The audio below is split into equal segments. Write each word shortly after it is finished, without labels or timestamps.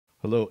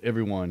Hello,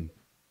 everyone.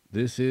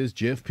 This is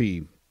Jeff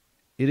P.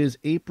 It is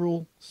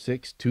April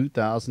 6,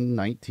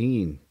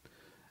 2019,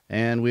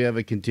 and we have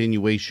a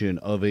continuation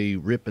of a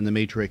rip in the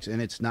Matrix,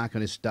 and it's not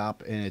going to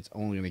stop, and it's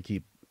only going to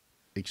keep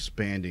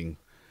expanding.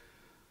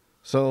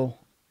 So,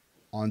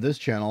 on this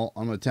channel,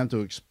 I'm going to attempt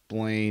to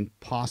explain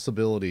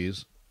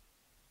possibilities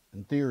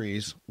and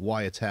theories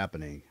why it's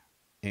happening.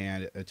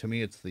 And to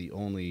me, it's the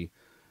only,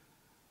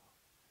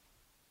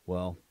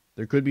 well,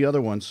 there could be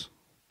other ones,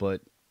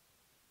 but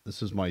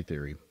this is my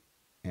theory.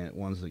 And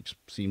one that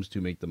seems to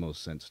make the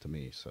most sense to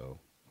me. So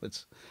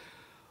let's.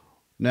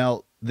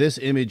 Now, this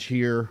image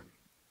here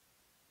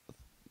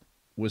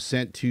was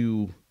sent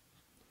to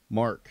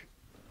Mark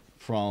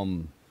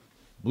from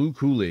Blue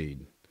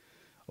Kool-Aid.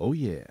 Oh,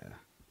 yeah.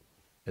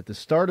 At the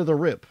start of the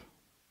rip,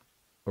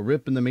 a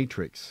rip in the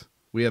Matrix,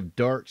 we have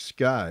dark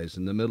skies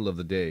in the middle of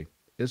the day.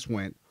 This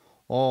went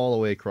all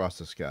the way across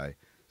the sky.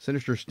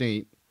 Sinister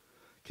State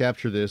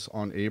captured this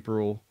on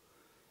April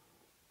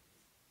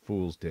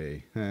Fool's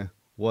Day.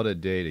 What a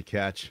day to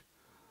catch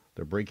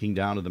the breaking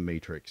down of the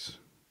Matrix.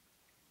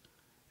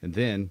 And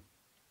then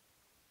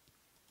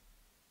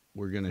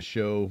we're going to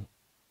show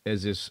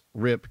as this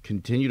rip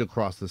continued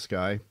across the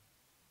sky.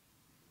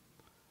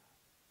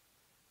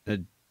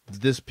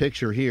 This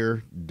picture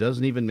here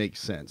doesn't even make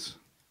sense.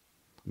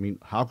 I mean,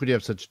 how could you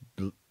have such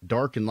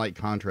dark and light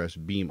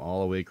contrast beam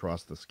all the way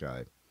across the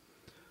sky?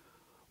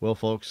 Well,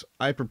 folks,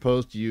 I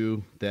propose to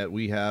you that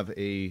we have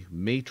a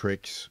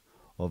matrix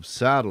of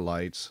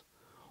satellites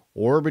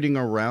orbiting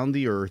around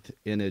the Earth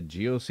in a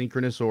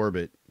geosynchronous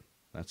orbit.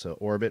 That's an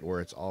orbit where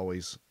it's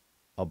always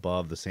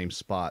above the same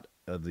spot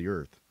of the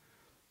Earth.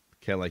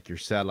 Kind of like your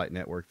satellite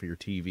network for your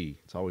TV.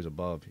 It's always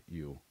above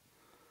you.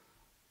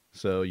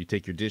 So you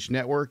take your dish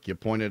network, you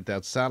point it at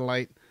that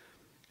satellite,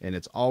 and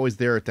it's always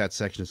there at that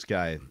section of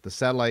sky. The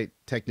satellite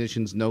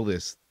technicians know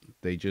this.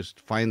 They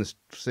just find the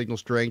signal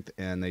strength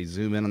and they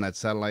zoom in on that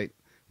satellite.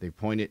 They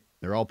point it.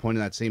 They're all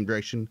pointing that same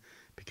direction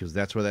because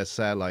that's where that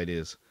satellite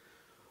is.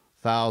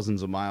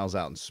 Thousands of miles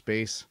out in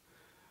space,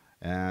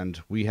 and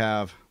we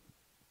have,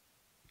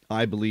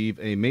 I believe,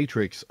 a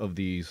matrix of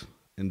these,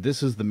 and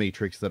this is the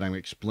matrix that I'm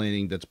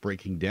explaining that's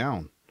breaking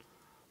down.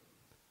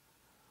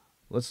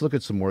 Let's look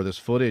at some more of this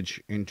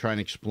footage and try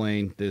and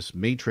explain this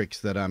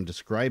matrix that I'm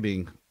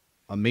describing,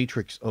 a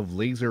matrix of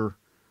laser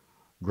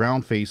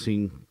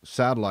ground-facing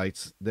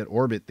satellites that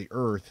orbit the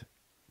Earth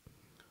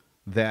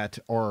that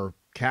are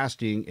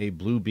casting a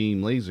blue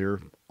beam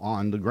laser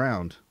on the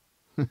ground.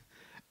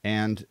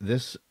 And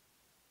this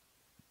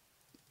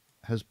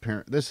has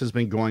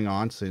been going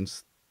on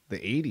since the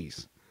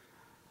 80s.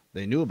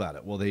 They knew about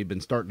it. Well, they've been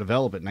starting to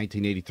develop it in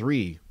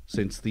 1983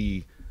 since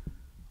the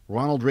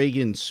Ronald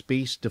Reagan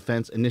Space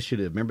Defense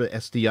Initiative. Remember the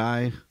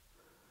SDI?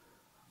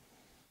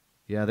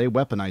 Yeah, they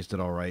weaponized it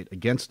all right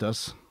against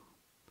us.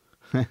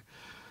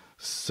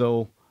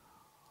 So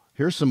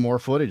here's some more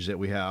footage that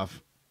we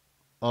have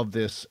of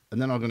this,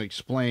 and then I'm going to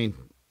explain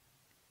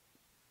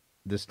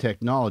this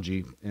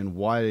technology and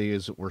why it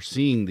is that we're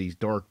seeing these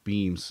dark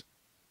beams.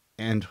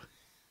 And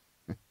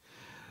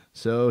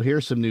so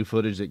here's some new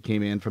footage that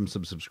came in from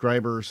some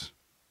subscribers.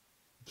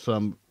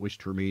 Some wish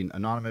to remain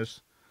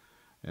anonymous,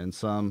 and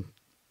some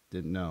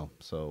didn't know.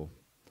 So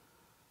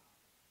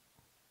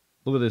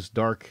look at this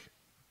dark,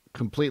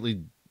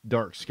 completely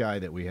dark sky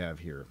that we have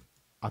here.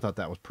 I thought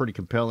that was pretty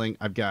compelling.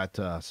 I've got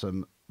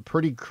some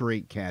pretty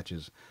great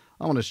catches.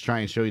 I want to try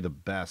and show you the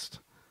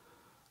best.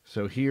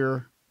 So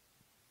here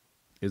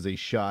is a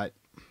shot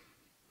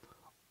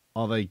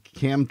of a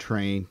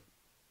chemtrain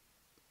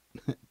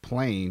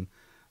plane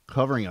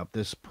covering up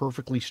this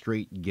perfectly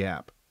straight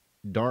gap,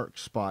 dark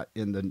spot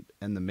in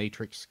the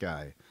matrix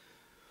sky.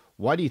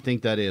 Why do you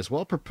think that is?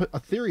 Well, a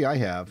theory I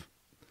have.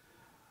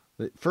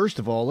 First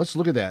of all, let's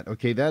look at that.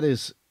 Okay,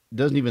 that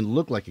doesn't even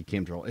look like a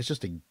chemtrail. It's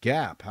just a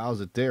gap. How's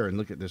it there? And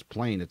look at this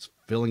plane. It's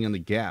filling in the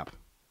gap.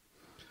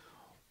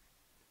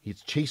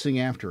 It's chasing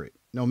after it.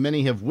 Now,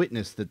 many have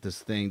witnessed that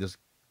this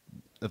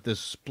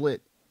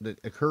split that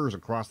occurs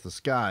across the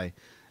sky,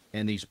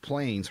 and these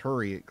planes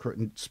hurry at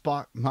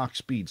Mach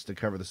speeds to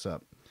cover this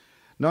up.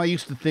 Now, I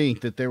used to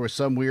think that there was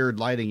some weird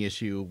lighting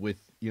issue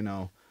with,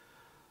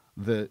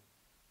 the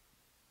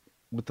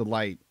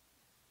light,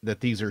 that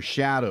these are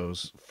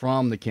shadows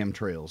from the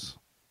chemtrails,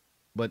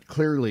 but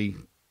clearly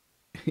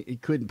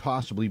it couldn't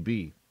possibly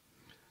be.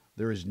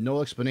 There is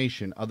no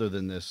explanation other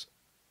than this,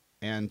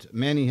 and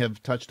many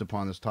have touched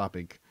upon this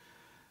topic,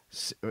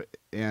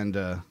 and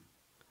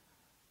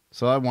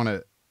so I want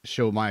to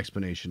show my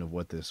explanation of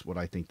what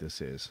I think this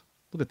is.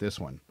 Look at this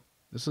one.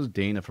 This is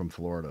Dana from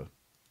Florida.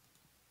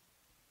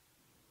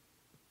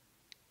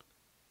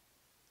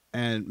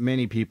 And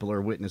many people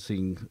are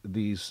witnessing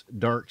these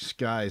dark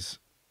skies.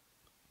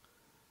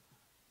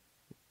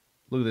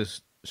 Look at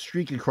this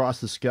streak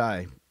across the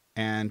sky,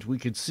 and we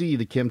could see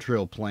the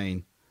chemtrail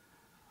plane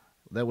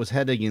that was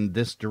heading in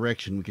this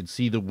direction. We could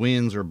see the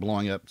winds are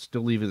blowing up,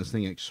 still leaving this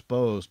thing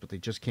exposed, but they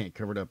just can't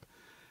cover it up.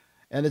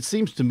 And it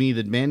seems to me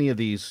that many of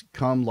these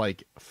come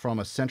like from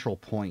a central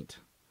point,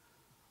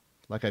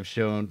 like I've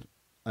shown,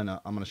 and I'm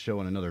going to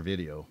show in another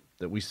video,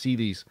 that we see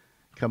these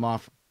come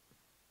off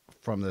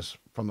from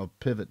a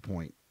pivot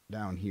point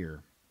down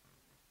here.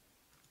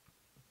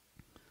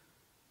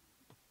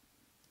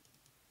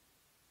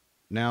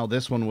 Now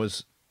this one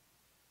was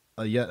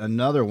yet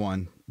another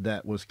one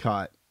that was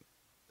caught.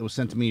 It was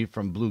sent to me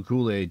from Blue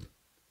Kool-Aid,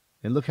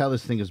 and look how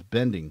this thing is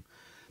bending.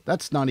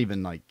 That's not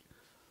even like,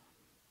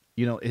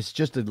 it's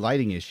just a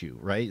lighting issue,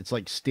 right? It's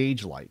like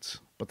stage lights,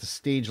 but the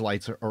stage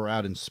lights are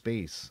out in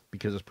space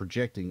because it's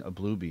projecting a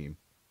blue beam.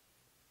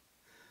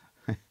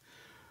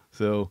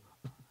 So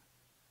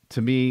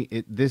to me,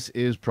 this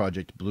is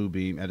Project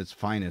Bluebeam at its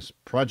finest.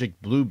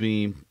 Project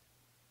Bluebeam,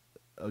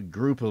 a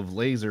group of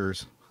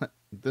lasers.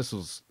 This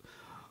is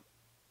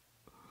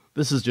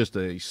just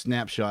a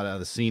snapshot out of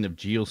the scene of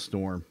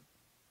Geostorm.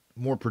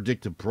 More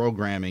predictive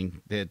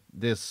programming that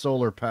this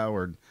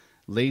solar-powered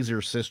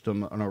laser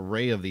system, an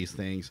array of these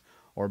things,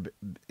 are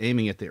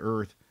aiming at the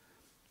Earth.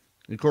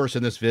 Of course,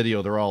 in this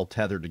video, they're all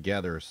tethered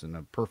together in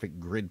a perfect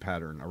grid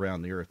pattern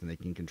around the Earth, and they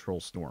can control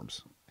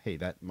storms. Hey,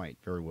 that might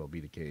very well be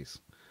the case.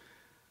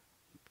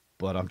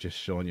 But I'm just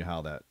showing you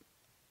how that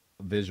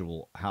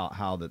visual,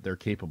 how that they're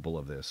capable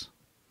of this.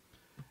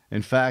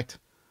 In fact,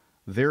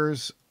 there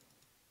is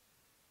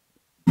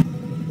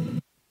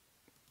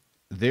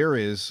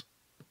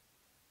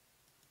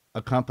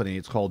a company,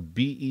 it's called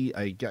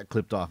I got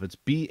clipped off. It's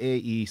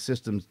BAE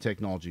Systems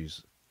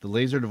Technologies, the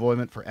laser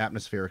deployment for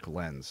atmospheric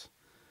lens.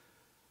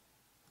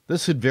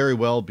 This could very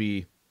well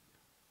be,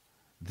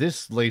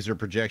 this laser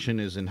projection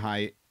is in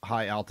high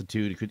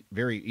altitude. It could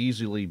very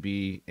easily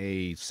be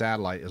a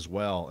satellite as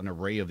well, an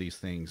array of these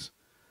things.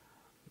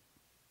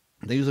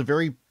 They use a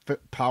very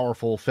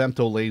powerful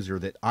femto laser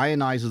that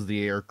ionizes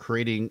the air,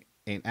 creating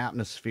an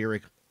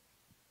atmospheric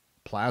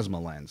plasma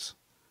lens.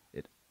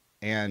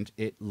 And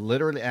it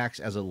literally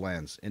acts as a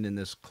lens. And in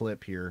this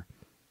clip here,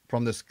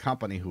 from this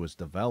company who has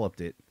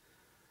developed it,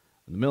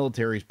 the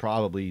military is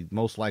probably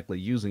most likely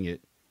using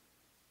it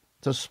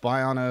to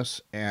spy on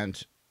us.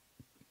 And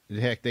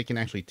heck, they can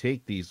actually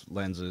take these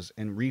lenses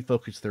and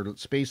refocus their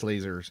space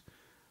lasers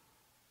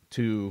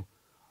to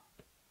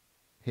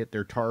hit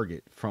their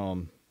target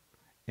from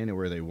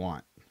anywhere they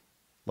want,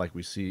 like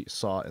we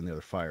saw in the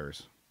other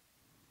fires.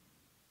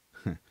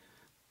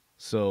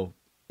 So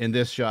in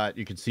this shot,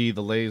 you can see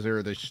the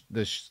laser.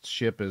 This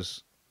ship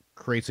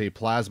creates a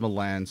plasma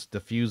lens,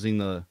 diffusing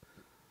the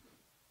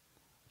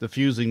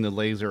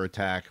laser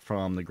attack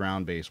from the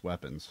ground-based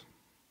weapons,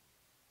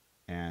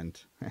 and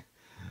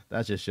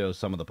that just shows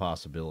some of the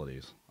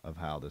possibilities of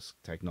how this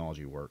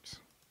technology works.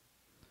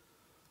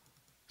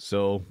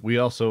 So we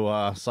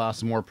also saw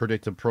some more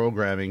predictive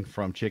programming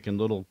from Chicken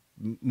Little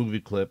movie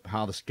clip,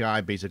 how the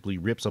sky basically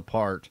rips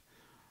apart,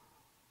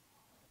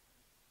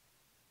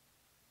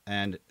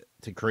 and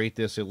to create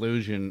this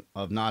illusion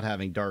of not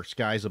having dark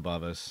skies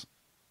above us,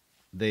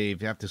 they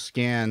have to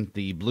scan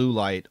the blue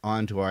light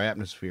onto our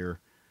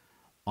atmosphere,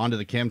 onto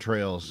the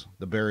chemtrails,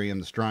 the barium,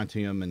 the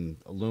strontium, and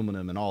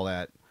aluminum, and all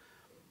that,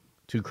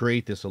 to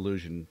create this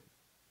illusion.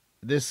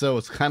 So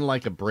it's kind of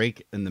like a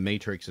break in the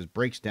Matrix. It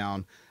breaks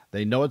down.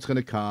 They know it's going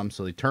to come,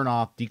 so they turn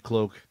off,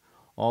 decloak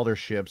all their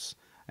ships,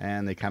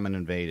 and they come and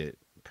invade it.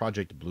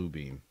 Project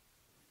Bluebeam.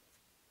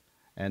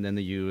 And then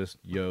the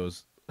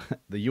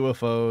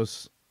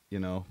UFOs,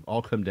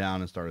 all come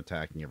down and start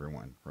attacking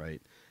everyone, right?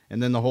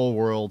 And then the whole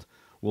world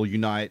will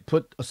unite,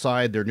 put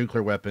aside their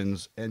nuclear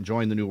weapons, and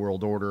join the New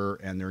World Order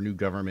and their new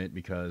government,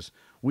 because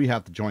we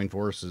have to join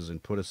forces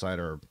and put aside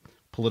our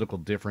political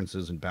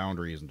differences and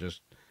boundaries and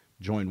just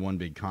join one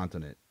big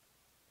continent.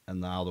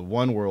 And now the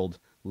one world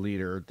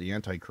leader, the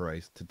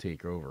Antichrist, to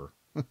take over.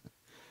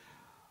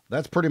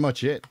 That's pretty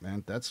much it,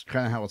 man. That's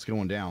kind of how it's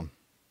going down.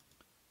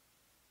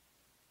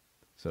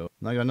 So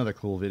I got another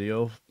cool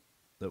video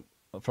that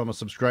from a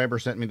subscriber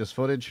sent me this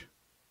footage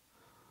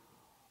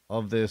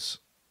of this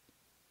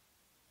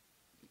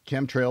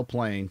chemtrail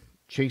plane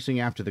chasing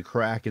after the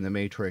crack in the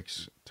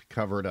Matrix to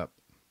cover it up.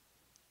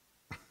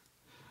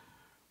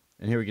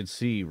 And here we can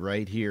see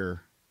right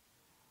here,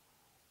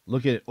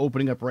 look at it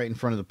opening up right in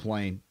front of the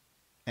plane.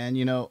 And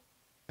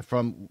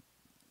from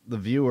the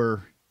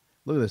viewer,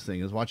 look at this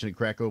thing, is watching it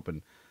crack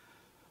open.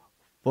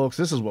 Folks,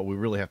 this is what we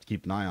really have to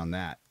keep an eye on.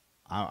 That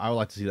I would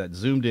like to see that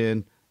zoomed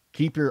in.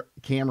 Keep your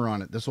camera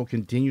on it. This will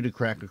continue to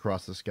crack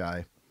across the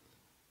sky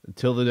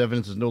until the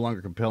evidence is no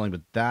longer compelling,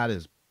 but that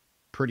is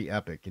pretty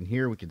epic. And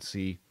here we can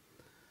see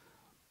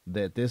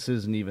that this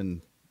isn't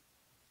even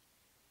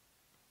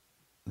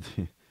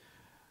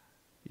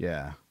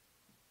yeah,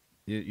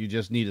 you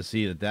just need to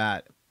see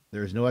that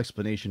there's no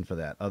explanation for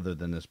that other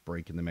than this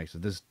break in the mix,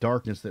 this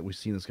darkness that we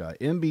see in the sky.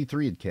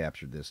 MB3 had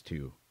captured this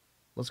too.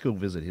 Let's go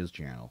visit his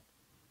channel.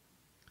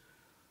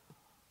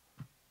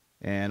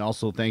 And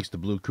also thanks to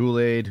Blue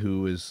Kool-Aid,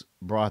 who has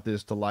brought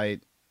this to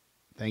light.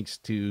 Thanks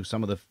to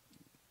some of the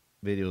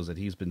videos that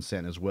he's been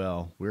sent as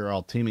well. We're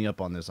all teaming up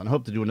on this. And I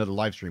hope to do another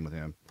live stream with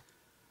him.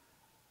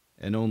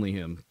 And only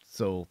him.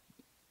 So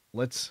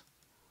let's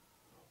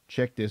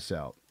check this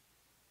out.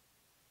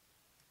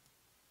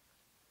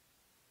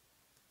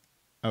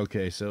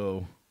 Okay,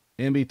 so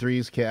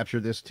MB3's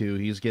captured this too.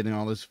 He's getting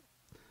all this.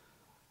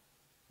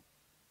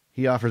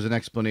 He offers an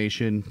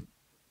explanation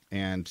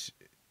And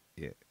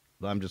yeah,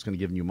 I'm just going to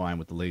give you mine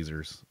with the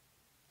lasers,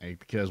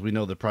 because we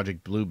know the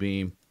Project Blue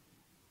Beam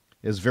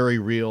is very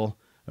real.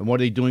 And what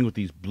are they doing with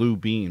these blue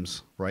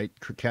beams, right?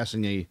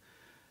 Casting a,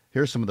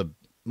 here's some of the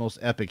most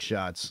epic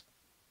shots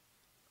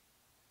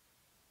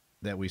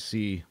that we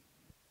see.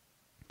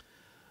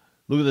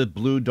 Look at the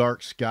blue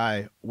dark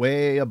sky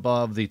way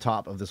above the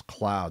top of this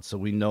cloud. So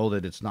we know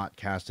that it's not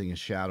casting a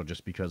shadow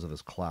just because of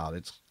this cloud.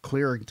 It's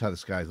clear into the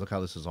skies. Look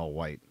how this is all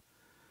white.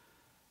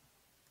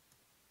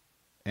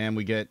 And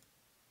we get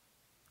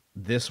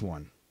this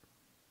one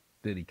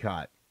that he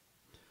caught.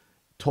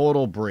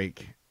 Total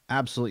break.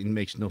 Absolutely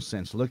makes no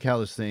sense. Look how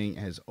this thing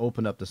has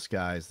opened up the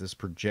skies, this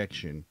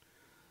projection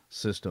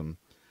system.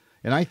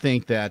 And I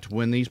think that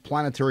when these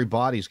planetary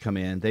bodies come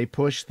in, they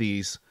push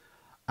these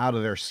out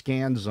of their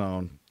scan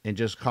zone and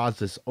just cause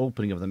this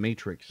opening of the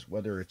matrix,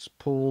 whether it's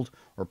pulled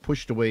or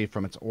pushed away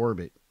from its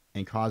orbit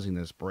and causing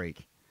this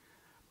break.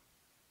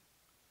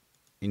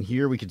 And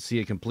here we can see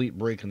a complete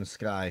break in the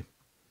sky.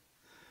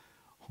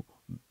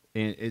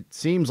 And it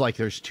seems like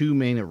there's two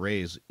main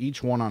arrays,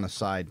 each one on a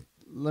side.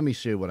 Let me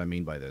show you what I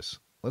mean by this.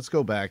 Let's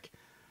go back.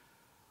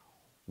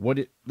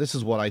 This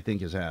is what I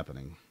think is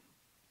happening.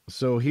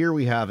 So here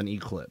we have an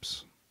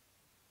eclipse.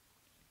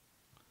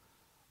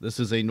 This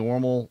is a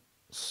normal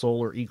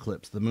solar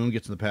eclipse. The moon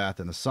gets in the path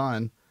and the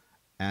sun,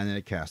 and then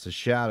it casts a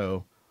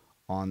shadow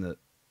on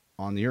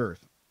the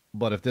Earth.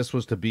 But if this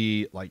was to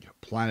be like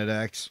Planet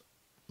X,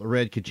 the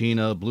red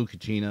Kachina, blue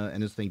Kachina,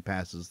 and this thing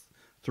passes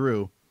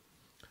through,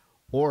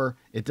 or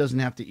it doesn't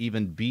have to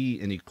even be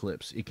an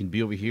eclipse. It can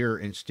be over here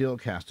and still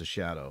cast a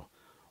shadow.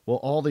 Well,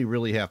 all they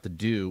really have to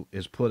do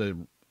is put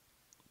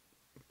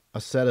a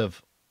set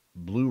of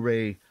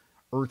Blu-ray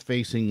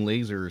Earth-facing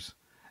lasers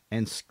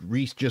and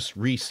just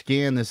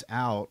rescan this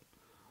out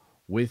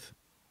with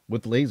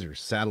lasers,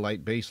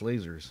 satellite-based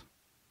lasers,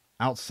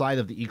 outside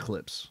of the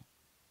eclipse.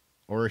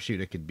 Or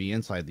shoot, it could be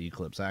inside the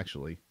eclipse,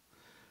 actually.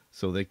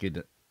 So they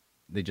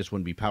just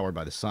wouldn't be powered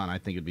by the sun. I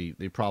think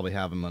they probably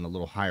have them on a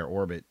little higher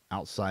orbit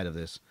outside of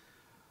this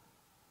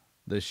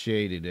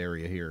shaded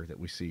area here that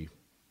we see.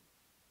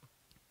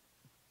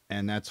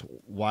 And that's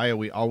why are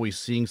we always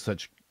seeing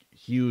such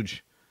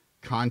huge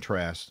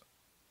contrast.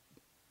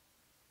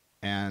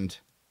 And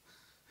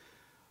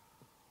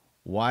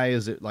why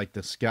is it like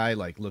the sky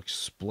looks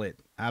split?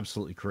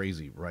 Absolutely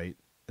crazy, right?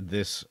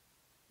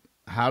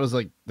 How does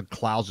the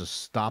clouds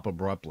just stop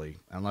abruptly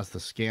unless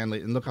the scan,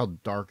 and look how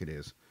dark it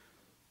is.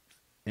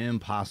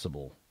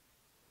 Impossible.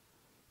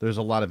 There's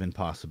a lot of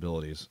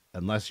impossibilities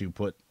unless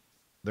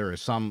there are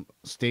some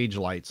stage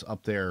lights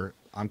up there.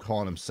 I'm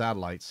calling them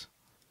satellites.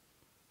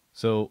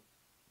 So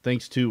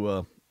thanks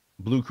to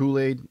Blue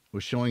Kool-Aid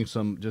was showing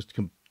some just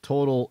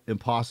total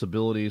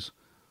impossibilities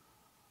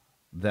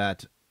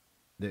that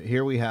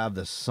here we have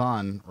the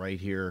sun right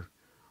here,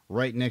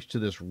 right next to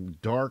this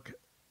dark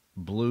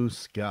blue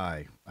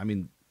sky. I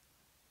mean,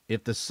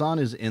 if the sun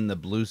is in the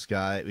blue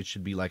sky, it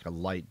should be like a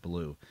light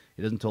blue.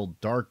 It isn't until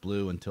dark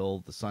blue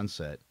until the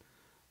sunset.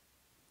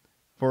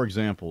 For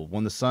example,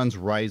 when the sun's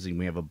rising,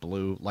 we have a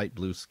light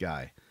blue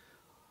sky.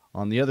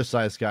 On the other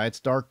side of the sky, it's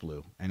dark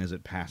blue. And as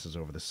it passes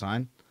over the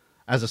sun,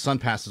 as the sun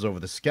passes over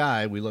the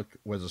sky, we look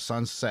where the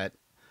sun's set,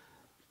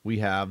 we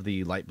have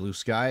the light blue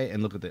sky.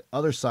 And look at the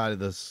other side of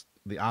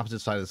the opposite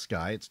side of the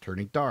sky, it's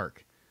turning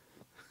dark.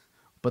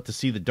 But to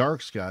see the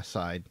dark sky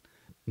side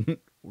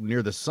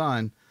near the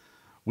sun,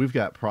 we've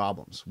got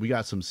problems. We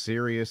got some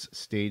serious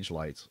stage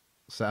lights,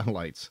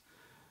 satellites.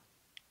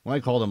 Well,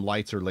 I call them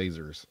lights or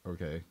lasers,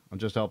 okay? I'll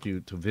just help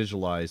you to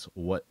visualize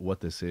what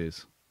this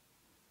is.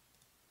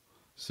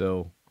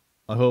 So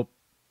I hope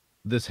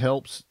this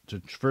helps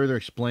to further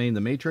explain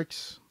the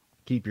matrix.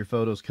 Keep your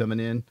photos coming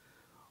in.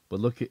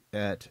 But look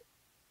at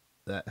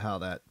how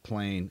that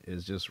plane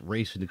is just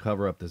racing to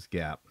cover up this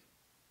gap.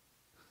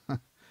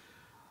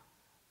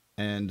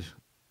 And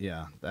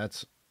yeah,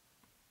 that's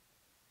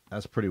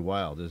pretty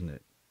wild, isn't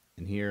it?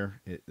 And here,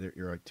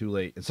 you're too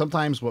late. And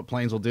sometimes what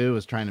planes will do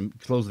is trying to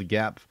close the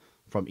gap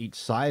from each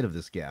side of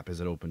this gap as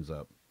it opens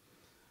up.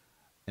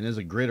 And there's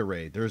a grid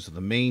array. There's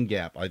the main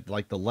gap,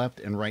 like the left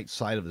and right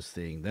side of this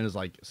thing. Then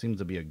there's seems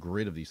to be a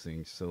grid of these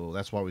things. So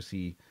that's why we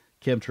see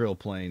chemtrail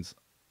planes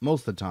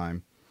most of the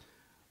time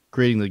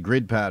creating the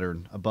grid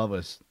pattern above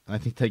us. And I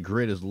think that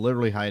grid is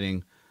literally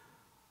hiding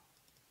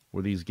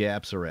where these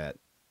gaps are at.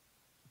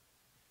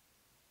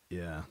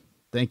 Yeah.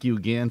 Thank you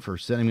again for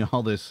sending me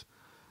all these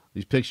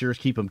pictures.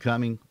 Keep them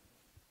coming.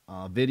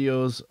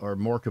 Videos are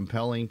more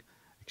compelling,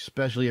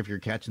 especially if you're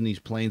catching these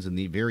planes in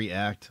the very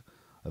act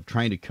of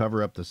trying to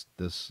cover up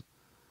this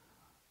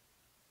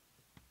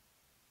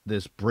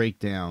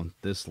breakdown,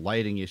 this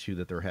lighting issue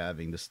that they're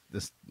having.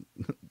 This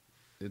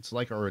it's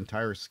like our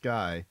entire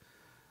sky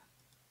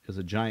is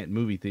a giant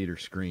movie theater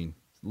screen,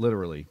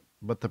 literally.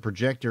 But the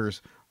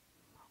projectors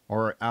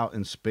are out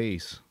in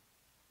space.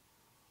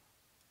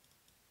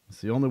 It's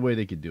the only way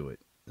they could do it.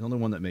 The only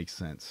one that makes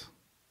sense.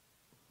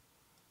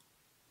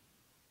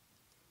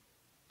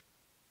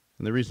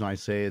 And the reason I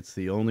say it's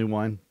the only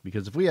one,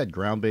 because if we had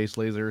ground-based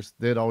lasers,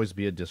 there'd always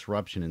be a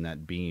disruption in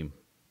that beam,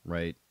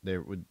 right?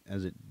 There would,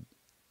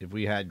 if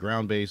we had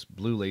ground-based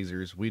blue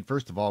lasers,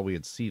 first of all,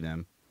 we'd see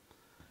them.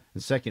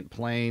 And second,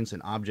 planes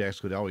and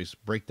objects would always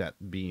break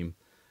that beam,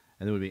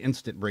 and there would be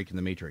instant break in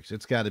the matrix.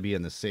 It's got to be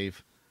in the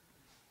safe,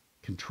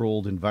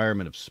 controlled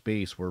environment of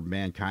space where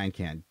mankind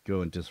can't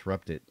go and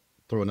disrupt it,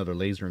 throw another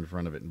laser in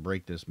front of it and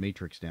break this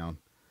matrix down.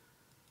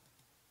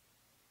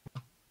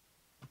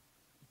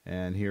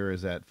 And here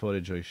is that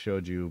footage I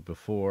showed you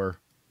before.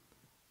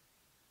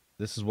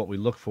 This is what we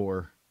look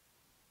for.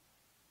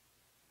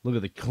 Look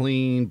at the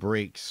clean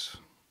breaks.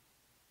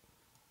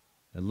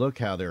 And look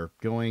how they're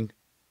going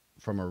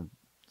from a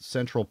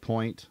central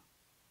point.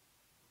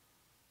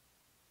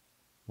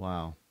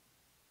 Wow.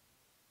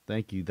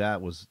 Thank you.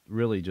 That was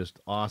really just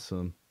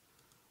awesome.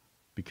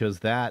 Because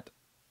that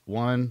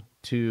 1,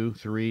 2,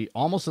 3,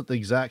 almost at the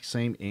exact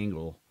same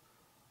angle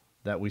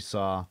that we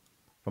saw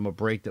from a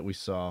break that we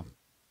saw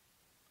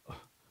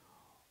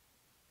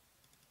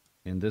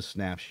in this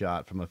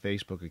snapshot from a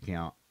Facebook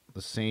account.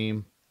 The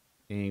same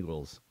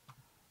angles.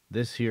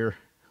 This here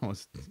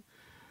that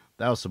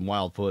was some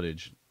wild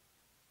footage.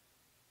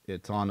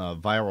 It's on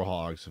Viral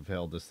Hogs have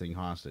held this thing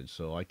hostage,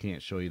 so I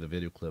can't show you the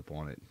video clip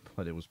on it,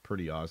 but it was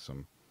pretty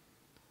awesome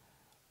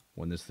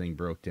when this thing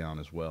broke down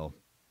as well.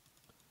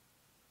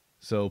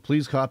 So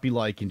please copy,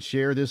 like, and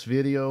share this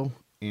video,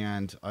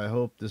 and I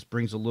hope this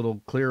brings a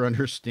little clear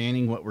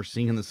understanding what we're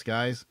seeing in the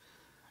skies.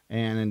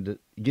 And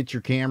get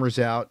your cameras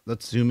out.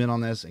 Let's zoom in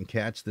on this and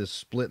catch this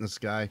split in the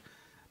sky,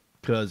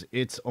 because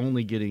it's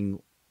only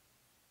getting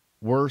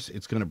worse.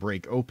 It's going to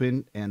break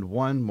open. And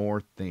one more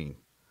thing.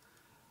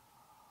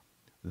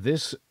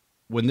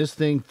 When this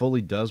thing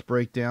fully does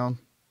break down,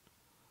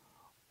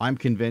 I'm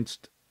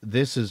convinced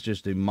this is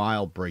just a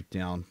mild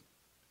breakdown.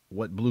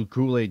 What Blue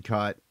Kool-Aid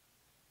caught,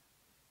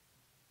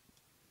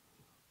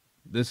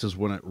 this is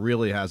when it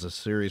really has a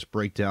serious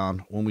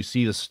breakdown. When we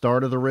see the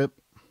start of the rip,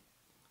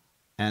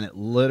 and it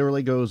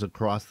literally goes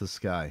across the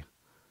sky.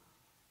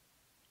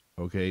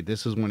 Okay,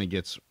 this is when it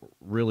gets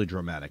really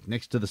dramatic.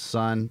 Next to the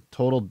sun,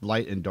 total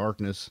light and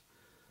darkness.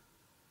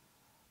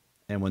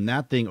 And when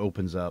that thing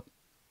opens up,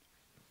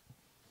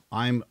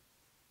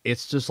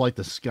 it's just like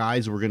the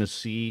skies we're going to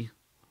see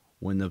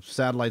when the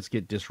satellites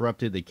get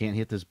disrupted. They can't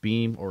hit this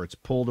beam, or it's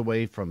pulled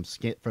away from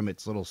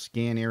its little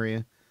scan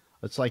area.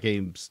 It's like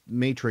a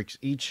matrix.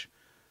 Each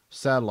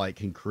satellite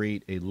can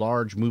create a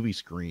large movie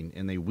screen,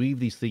 and they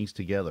weave these things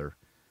together.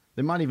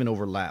 They might even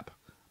overlap.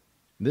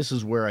 This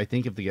is where I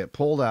think if they get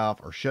pulled out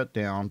or shut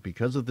down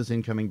because of this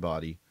incoming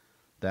body,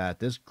 that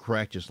this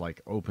crack just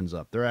like opens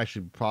up. They're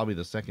actually probably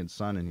the second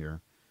sun in here.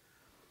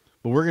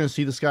 But we're going to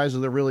see the skies as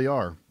they really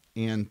are.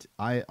 And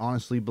I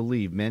honestly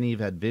believe many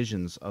have had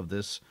visions of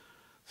this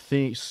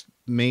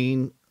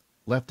main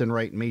left and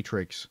right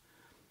matrix.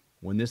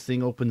 When this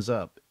thing opens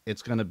up,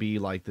 it's going to be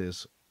like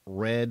this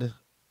red,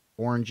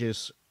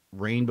 orangish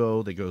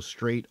rainbow that goes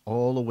straight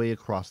all the way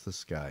across the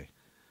sky.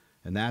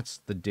 And that's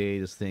the day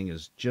this thing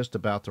is just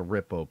about to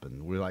rip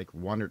open. We're like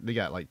they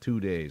got like 2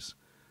 days.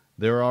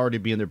 They'll already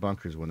be in their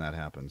bunkers when that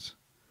happens.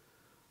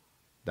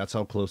 That's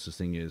how close this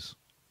thing is.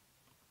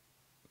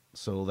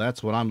 So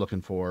that's what I'm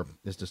looking for,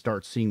 is to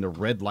start seeing the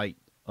red light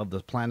of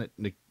the planet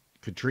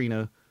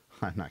Kachina,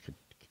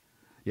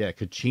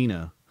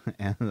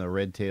 and the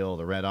red tail,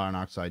 the red iron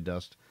oxide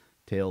dust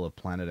tail of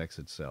Planet X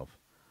itself.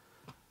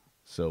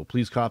 So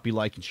please copy,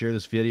 like, and share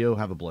this video.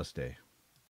 Have a blessed day.